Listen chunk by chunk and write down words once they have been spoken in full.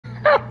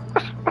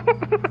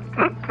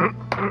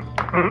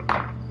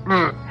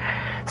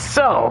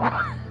So,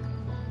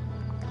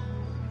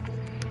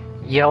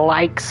 you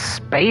like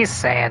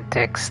space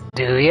antics,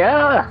 do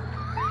ya?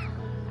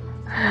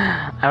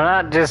 I'm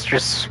not just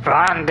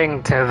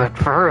responding to the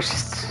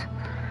first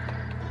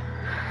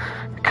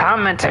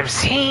comment I've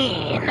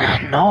seen.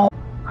 No.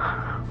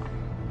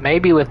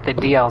 Maybe with the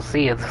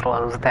DLC it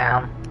slows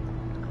down.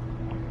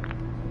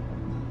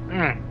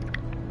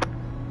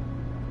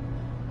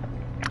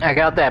 I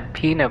got that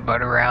peanut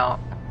butter out.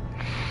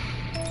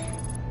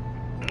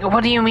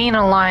 What do you mean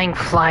a lying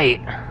flight?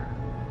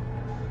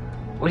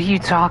 What are you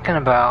talking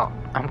about?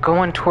 I'm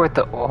going toward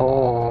the...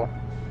 Oh.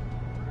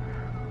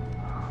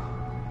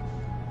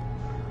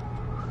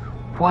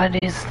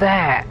 What is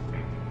that?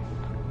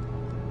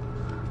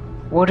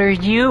 What are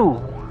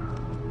you?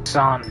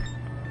 Son.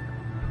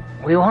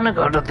 We want to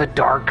go to the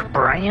Dark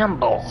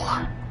Bramble.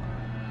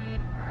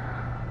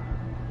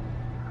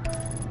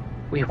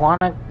 We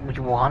wanna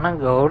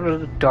go to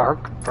the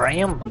Dark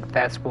Bramble.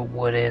 That's what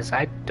wood is.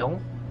 I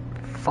don't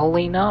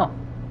fully know.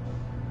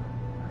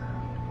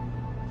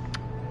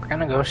 We're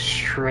gonna go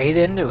straight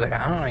into it.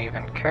 I don't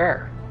even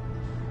care.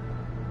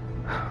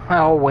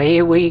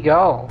 Away we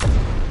go.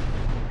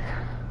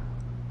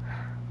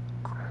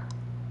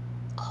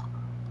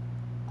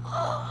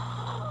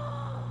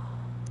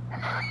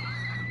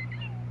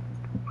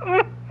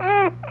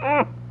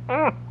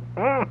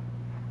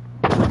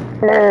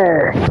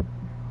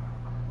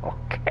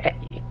 Okay.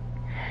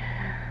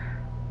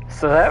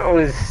 So that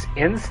was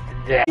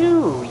instant.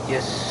 You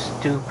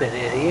stupid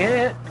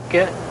idiot.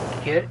 Get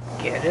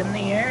in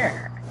the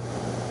air.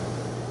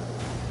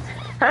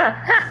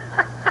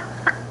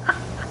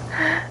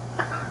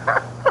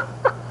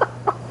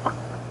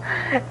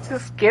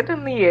 Just get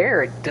in the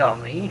air,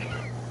 dummy.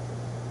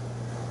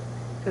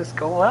 Just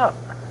go up.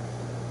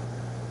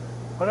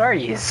 What are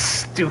you,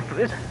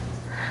 stupid?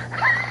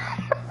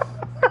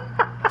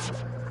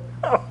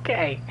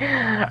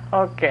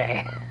 Okay.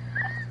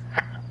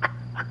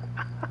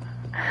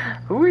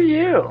 Who are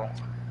you?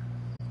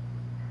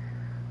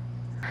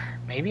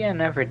 Maybe I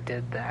never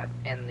did that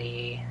in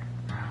the...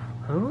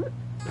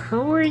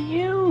 Who are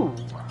you?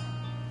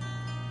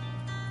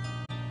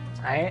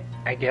 I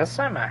guess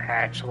I'm a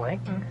hatchling.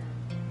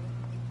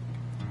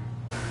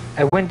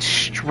 I went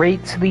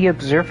straight to the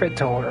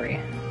observatory.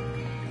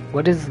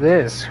 What is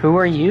this? Who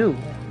are you?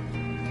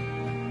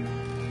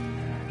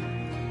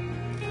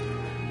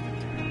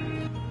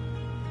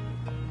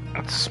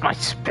 It's my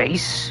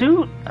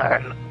spacesuit?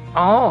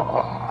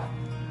 Oh.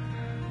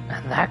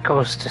 And that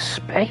goes to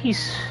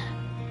space.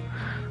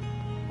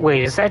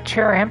 Wait, is that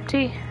chair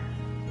empty?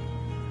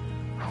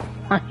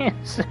 Why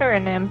is there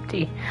an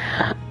empty...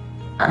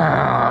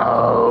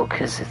 Oh,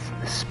 because it's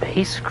the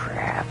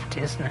spacecraft,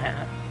 isn't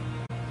it?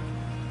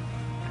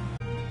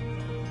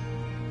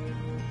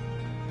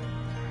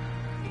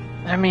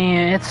 I mean,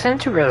 it's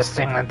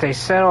interesting that they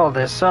set all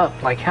this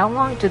up. Like, how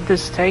long did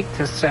this take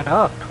to set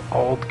up,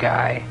 old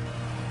guy?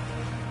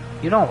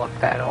 You don't look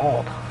that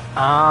old.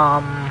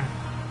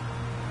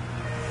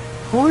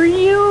 Who are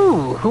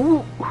you?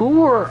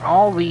 Who are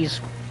all these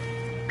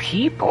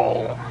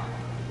people?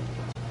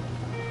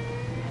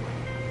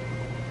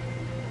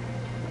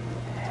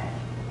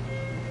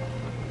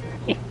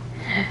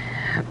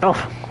 The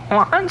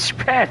launch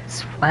pad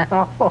is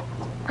flammable.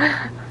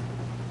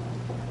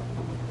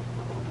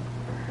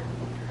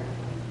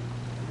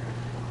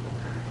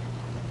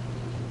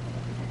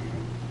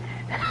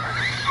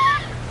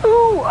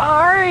 Who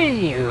are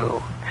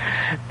you?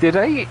 Did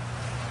I...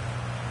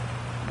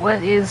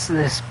 What is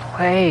this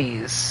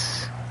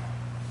place?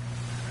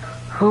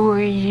 Who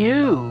are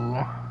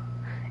you?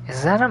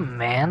 Is that a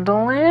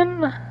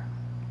mandolin?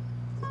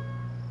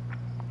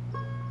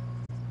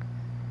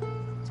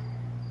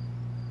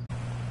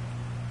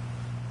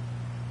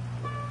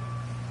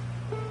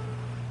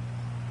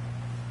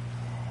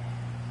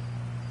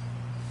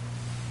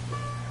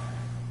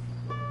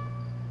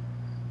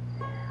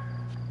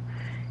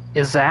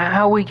 Is that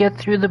how we get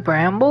through the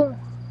bramble?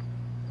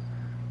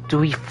 Do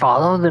we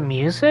follow the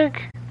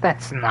music?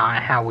 That's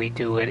not how we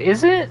do it,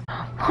 is it?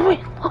 Let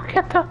me look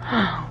at the...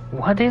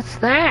 What is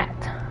that?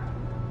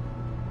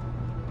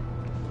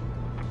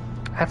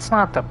 That's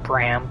not the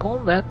bramble,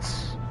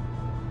 that's...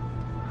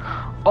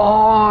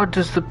 Oh,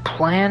 does the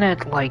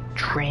planet, like,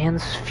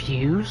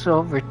 transfuse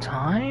over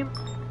time?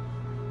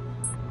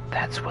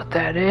 That's what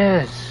that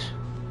is.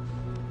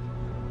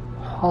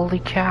 Holy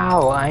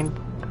cow, I'm...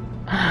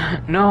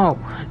 No.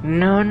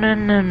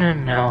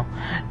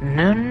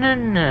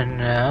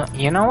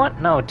 You know what?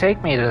 No,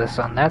 take me to the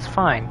sun. That's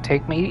fine.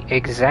 Take me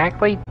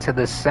exactly to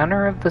the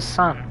center of the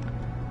sun.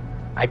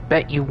 I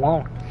bet you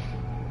won't.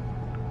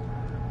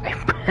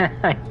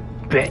 I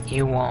bet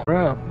you won't.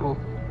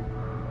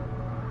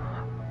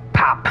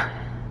 Pop.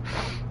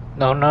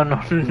 No.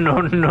 No.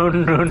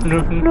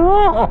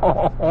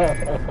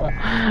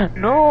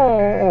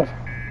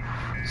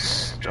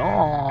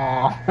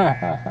 Stop.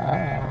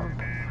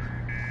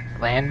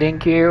 Landing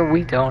gear?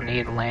 We don't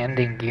need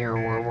landing gear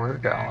where we're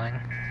going.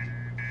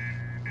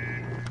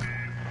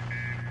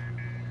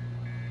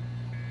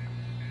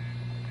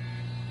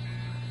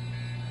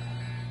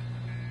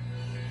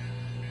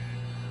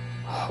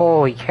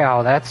 Holy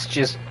cow, that's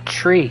just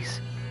trees.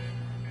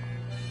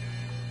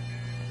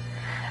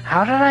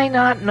 How did I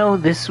not know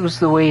this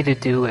was the way to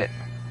do it?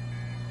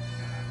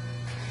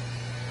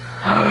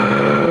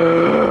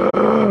 How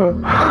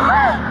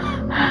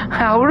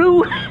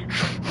do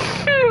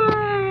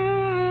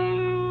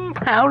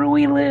how do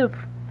we live?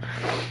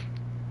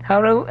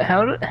 How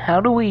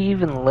do we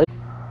even live?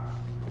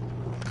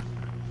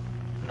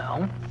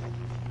 No.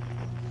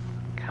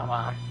 Come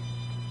on.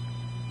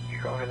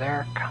 You're over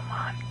there. Come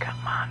on,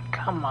 come on,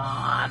 come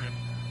on.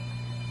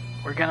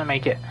 We're gonna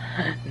make it.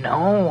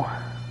 No.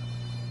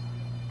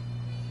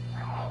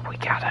 Oh, we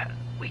gotta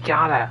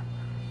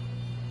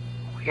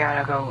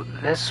go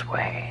this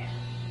way.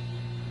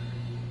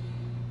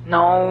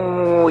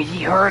 No,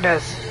 he heard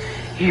us.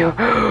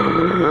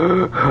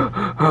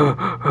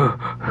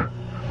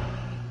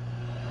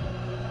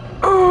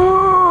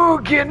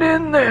 Oh, get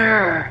in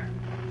there.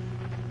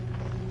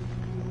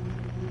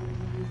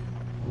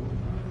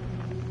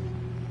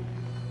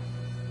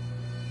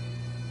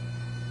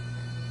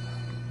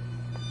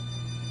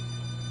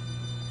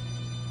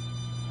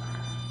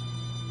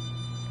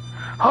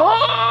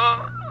 Oh!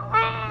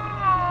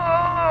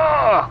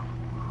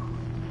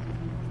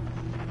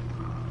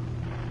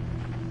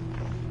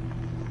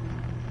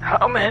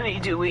 How many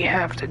do we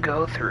have to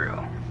go through?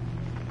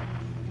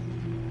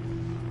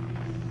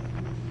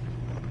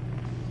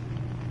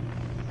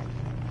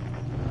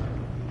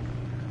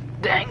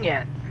 Dang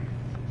it.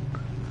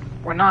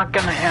 We're not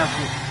gonna have...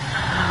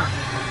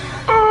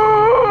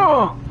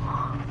 Oh!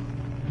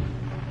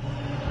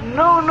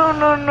 No, no,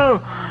 no,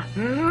 no.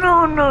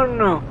 No, no,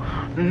 no.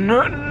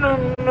 No,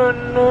 no, no,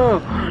 no.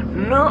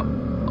 No.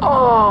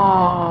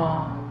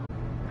 Oh.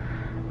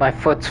 My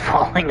foot's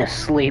falling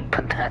asleep,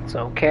 but that's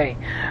okay.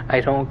 I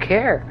don't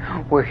care.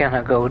 We're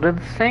gonna go to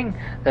the thing.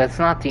 That's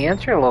not the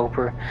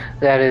interloper.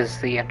 That is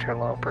the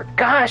interloper.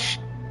 Gosh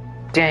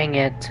dang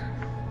it.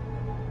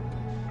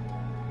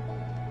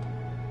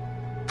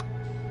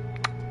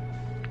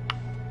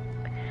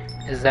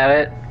 Is that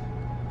it?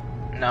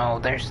 No,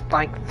 there's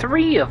like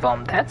 3 of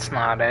them. That's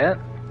not it.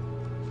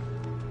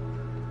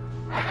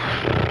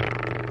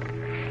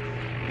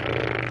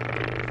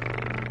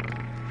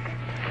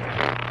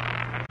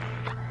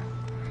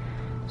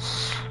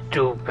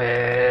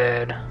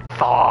 Stupid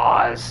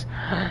thaws.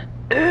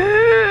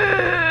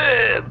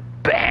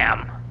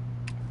 Bam.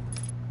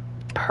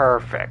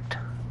 Perfect.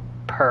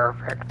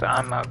 Perfect.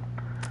 I'm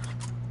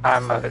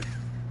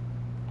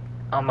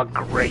a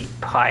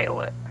great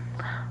pilot.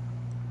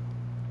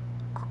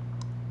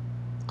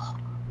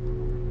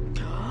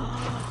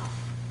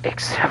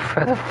 Except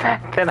for the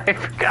fact that I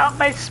forgot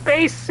my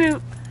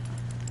spacesuit.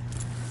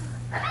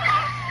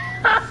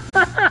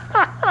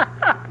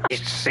 You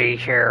see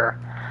here.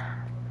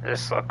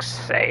 This looks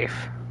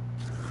safe.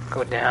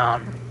 Go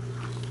down.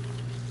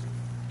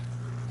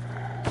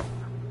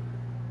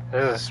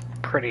 This is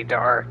pretty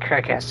dark. I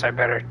guess I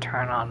better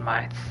turn on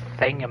my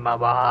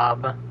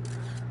thingamabob.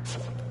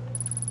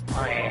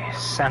 Let me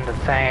send a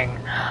thing.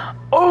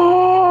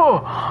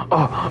 Oh!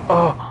 Oh!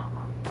 Oh!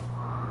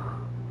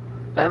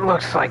 That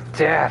looks like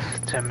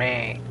death to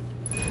me.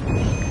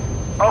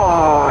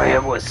 Oh,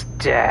 it was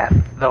death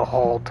the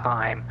whole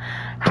time.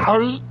 How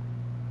do you...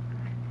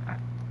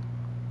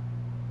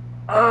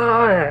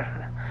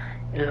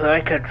 if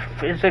I could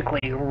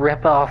physically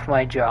rip off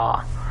my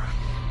jaw.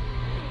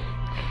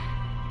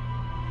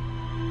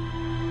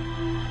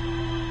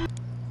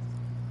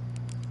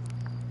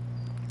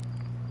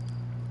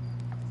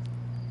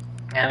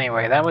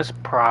 Anyway, that was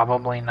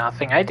probably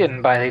nothing. I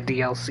didn't buy the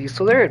DLC,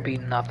 so there would be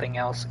nothing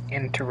else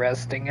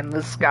interesting in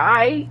the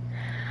sky.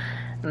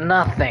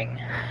 Nothing.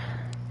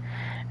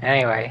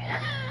 Anyway.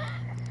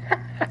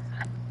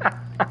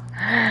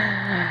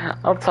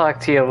 I'll talk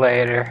to you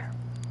later.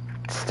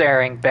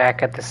 Staring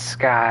back at the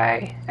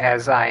sky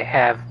as I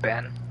have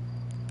been.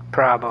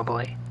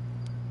 Probably.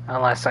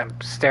 Unless I'm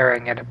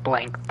staring at a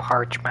blank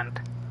parchment.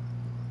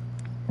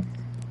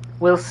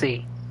 We'll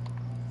see.